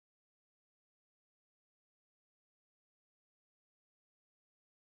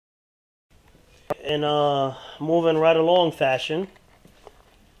In moving right along fashion,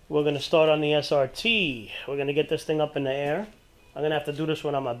 we're going to start on the SRT. We're going to get this thing up in the air. I'm going to have to do this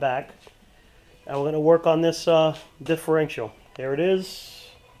one on my back. And we're going to work on this differential. Here it is.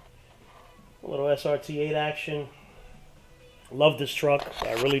 A little SRT8 action. Love this truck.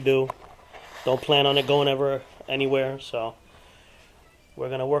 I really do. Don't plan on it going ever anywhere. So we're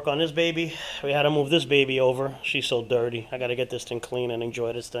going to work on this baby. We had to move this baby over. She's so dirty. I got to get this thing clean and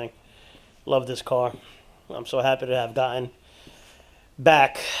enjoy this thing. Love this car. I'm so happy to have gotten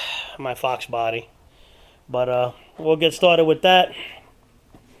back my Fox body. But we'll get started with that.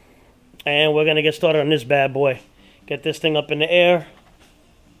 And we're going to get started on this bad boy. Get this thing up in the air.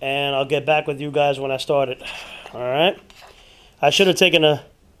 And I'll get back with you guys when I start it. Alright? I should have taken a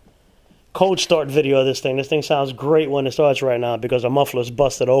cold start video of this thing. This thing sounds great when it starts right now because the muffler's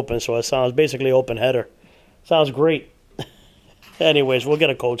busted open. So it sounds basically open header. Sounds great. Anyways, we'll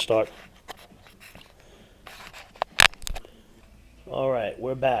get a cold start. Alright,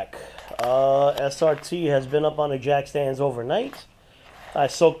 we're back. SRT has been up on the jack stands overnight. I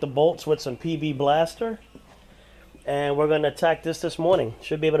soaked the bolts with some PB Blaster. And we're going to attack this morning.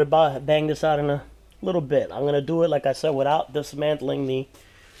 Should be able to bang this out in a little bit. I'm going to do it, like I said, without dismantling the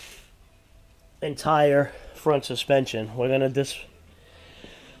entire front suspension. We're going to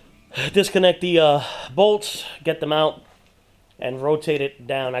disconnect the bolts, get them out, and rotate it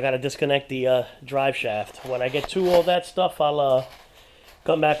down. I got to disconnect the drive shaft. When I get to all that stuff, I'll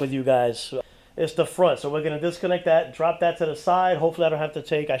come back with you guys. It's the front, so we're going to disconnect that, drop that to the side. Hopefully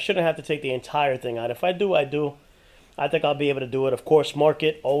I shouldn't have to take the entire thing out. If I do, I do. I think I'll be able to do it. Of course, mark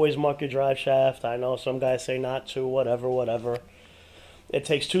it. Always mark your drive shaft. I know some guys say not to, whatever. It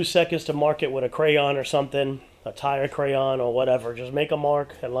takes 2 seconds to mark it with a crayon or something, a tire crayon or whatever. Just make a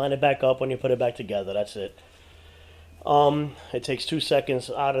mark and line it back up when you put it back together. That's it. It takes 2 seconds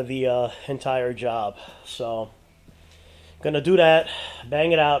out of the entire job. So, gonna do that,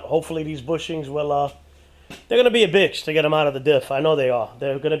 bang it out. Hopefully these bushings will, they're gonna be a bitch to get them out of the diff. I know they are.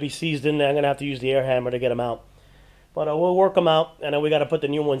 They're gonna be seized in there. I'm gonna have to use the air hammer to get them out. But we'll work them out, and then we gotta put the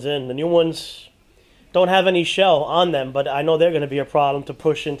new ones in. The new ones don't have any shell on them, but I know they're gonna be a problem to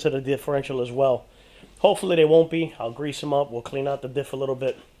push into the differential as well. Hopefully they won't be. I'll grease them up. We'll clean out the diff a little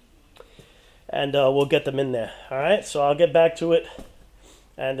bit. And we'll get them in there. Alright, so I'll get back to it.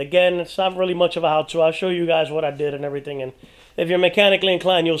 And again, it's not really much of a how-to. I'll show you guys what I did and everything. And if you're mechanically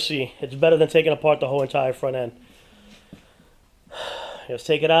inclined, you'll see. It's better than taking apart the whole entire front end. Just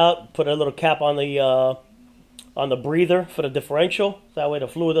take it out. Put a little cap on the breather for the differential. That way the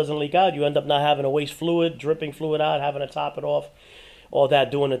fluid doesn't leak out. You end up not having to waste fluid, dripping fluid out, having to top it off. All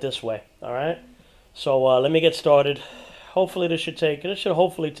that, doing it this way. Alright? So let me get started. Hopefully this should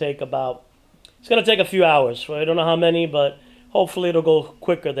hopefully take about... It's going to take a few hours. I don't know how many, but... Hopefully it'll go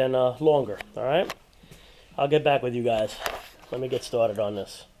quicker than longer, alright? I'll get back with you guys. Let me get started on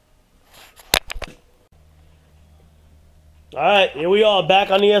this. Alright, here we are,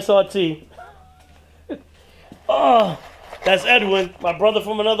 back on the SRT. Oh, that's Edwin, my brother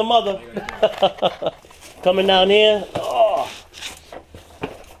from another mother. Coming down here. Oh.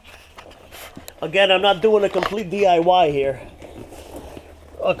 Again, I'm not doing a complete DIY here.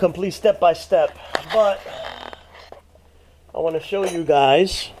 A complete step-by-step, but... I want to show you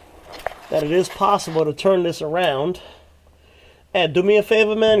guys that it is possible to turn this around. And do me a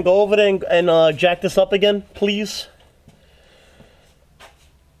favor, man. Go over there and jack this up again, please.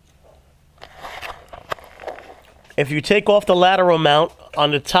 If you take off the lateral mount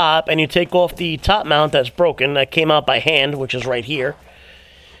on the top and you take off the top mount that's broken, that came out by hand, which is right here.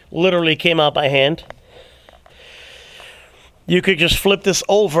 Literally came out by hand. You could just flip this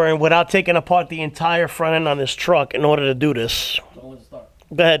over and without taking apart the entire front end on this truck in order to do this. Go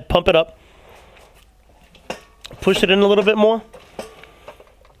ahead, pump it up. Push it in a little bit more.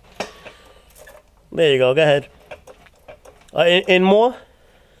 There you go, go ahead. In more?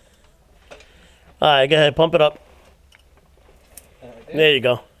 Alright, go ahead, pump it up. There you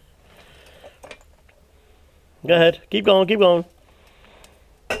go. Go ahead, keep going, keep going.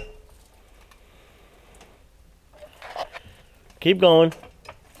 Keep going.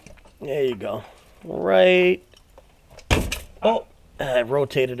 There you go. Right. Oh, I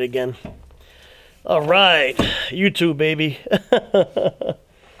rotated again. All right. YouTube, baby.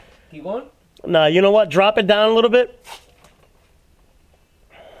 Keep going? Nah, you know what? Drop it down a little bit.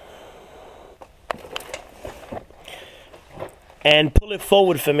 And pull it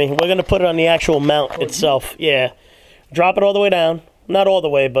forward for me. We're going to put it on the actual mount itself. Yeah. Drop it all the way down. Not all the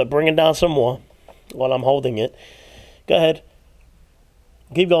way, but bring it down some more while I'm holding it. Go ahead.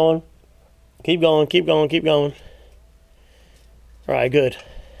 Keep going. Keep going, keep going, keep going. All right, good.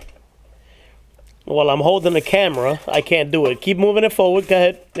 While I'm holding the camera, I can't do it. Keep moving it forward. Go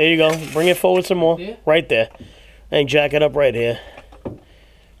ahead. There you go. Bring it forward some more. Yeah. Right there. And jack it up right here.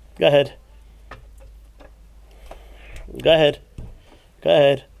 Go ahead. Go ahead. Go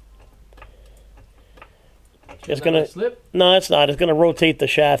ahead. It's gonna slip? No, it's not. It's gonna rotate the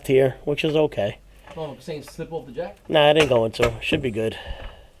shaft here, which is okay. Oh, I'm saying slip off the jack? Nah, it ain't going to. Should be good.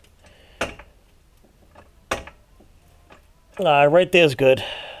 Right there's good.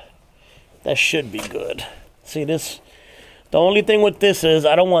 That should be good. See this? The only thing with this is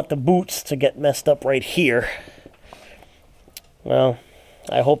I don't want the boots to get messed up right here. Well,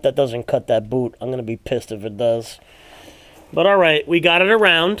 I hope that doesn't cut that boot. I'm gonna be pissed if it does. But all right, we got it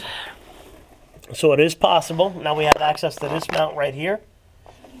around. So it is possible. Now we have access to this mount right here.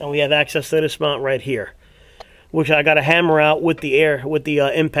 And we have access to this mount right here. Which I got to hammer out with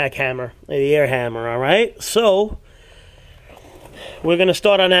the impact hammer. The air hammer, all right? So we're going to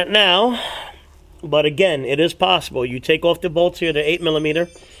start on that now. But again, it is possible. You take off the bolts here, the 8mm,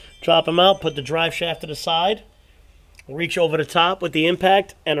 drop them out, put the drive shaft to the side, reach over the top with the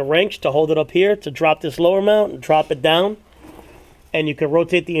impact and a wrench to hold it up here to drop this lower mount and drop it down. And you can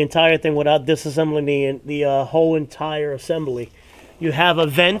rotate the entire thing without disassembling the whole entire assembly. You have a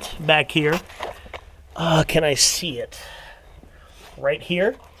vent back here. Can I see it? Right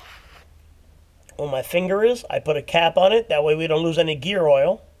here. Where my finger is, I put a cap on it. That way we don't lose any gear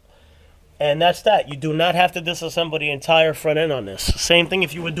oil. And that's that. You do not have to disassemble the entire front end on this. Same thing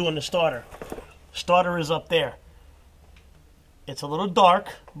if you were doing the starter. Starter is up there. It's a little dark,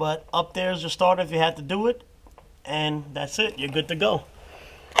 but up there is the starter if you had to do it. And that's it. You're good to go.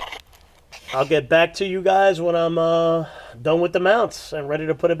 I'll get back to you guys when I'm done with the mounts and ready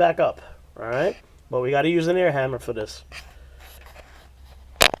to put it back up. All right? But we got to use an air hammer for this.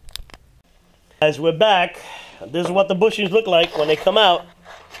 Guys, we're back. This is what the bushings look like when they come out.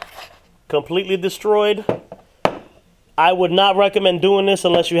 Completely destroyed. I would not recommend doing this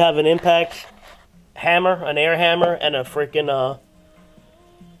unless you have an impact hammer, an air hammer, and a freaking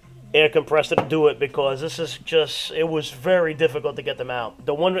air compressor to do it, because this is just, it was very difficult to get them out.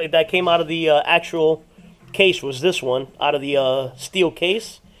 The one that came out of the actual case was this one, out of the steel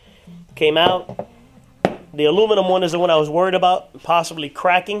case. Came out. The aluminum one is the one I was worried about possibly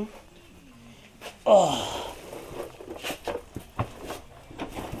cracking. Oh.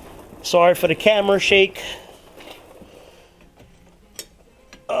 Sorry for the camera shake.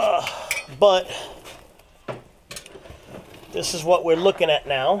 But this is what we're looking at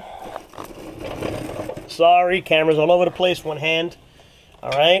now. Sorry, camera's all over the place, one hand.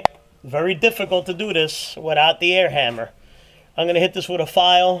 All right, very difficult to do this without the air hammer. I'm gonna hit this with a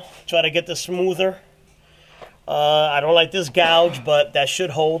file, try to get this smoother. I don't like this gouge, but that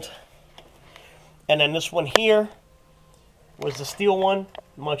should hold. And then this one here was the steel one,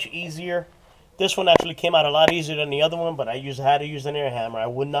 much easier. This one actually came out a lot easier than the other one, but I had to use an air hammer. I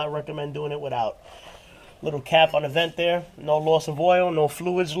would not recommend doing it without. Little cap on the vent there, no loss of oil, no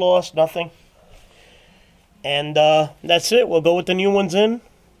fluids lost, nothing. And that's it. We'll go with the new ones in,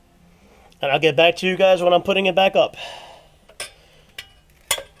 and I'll get back to you guys when I'm putting it back up.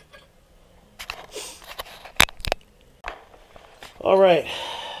 All right,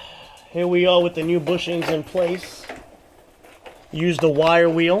 here we are with the new bushings in place. Use the wire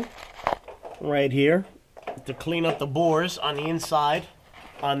wheel right here to clean up the bores on the inside,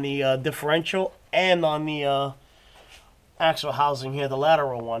 on the differential, and on the axle housing here, the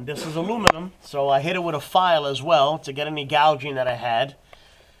lateral one. This is aluminum, so I hit it with a file as well to get any gouging that I had.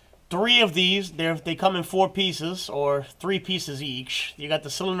 3 of these, they come in 4 pieces, or 3 pieces each. You got the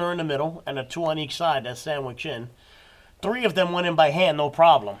cylinder in the middle, and the 2 on each side that sandwich in. 3 of them went in by hand, no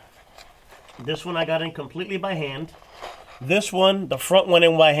problem. This one I got in completely by hand. This one, the front went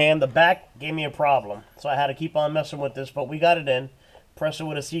in by hand, the back gave me a problem. So I had to keep on messing with this, but we got it in. Press it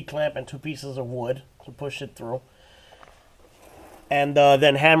with a C-clamp and 2 pieces of wood to push it through. And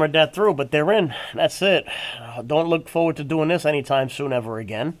then hammered that through, but they're in. That's it. Don't look forward to doing this anytime soon ever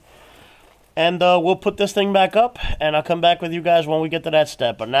again. And we'll put this thing back up, and I'll come back with you guys when we get to that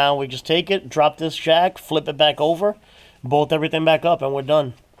step. But now we just take it, drop this jack, flip it back over, bolt everything back up, and we're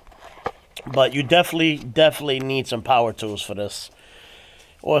done. But you definitely need some power tools for this.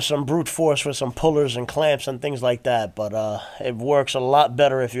 Or some brute force with some pullers and clamps and things like that. But it works a lot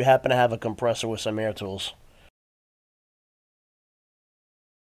better if you happen to have a compressor with some air tools.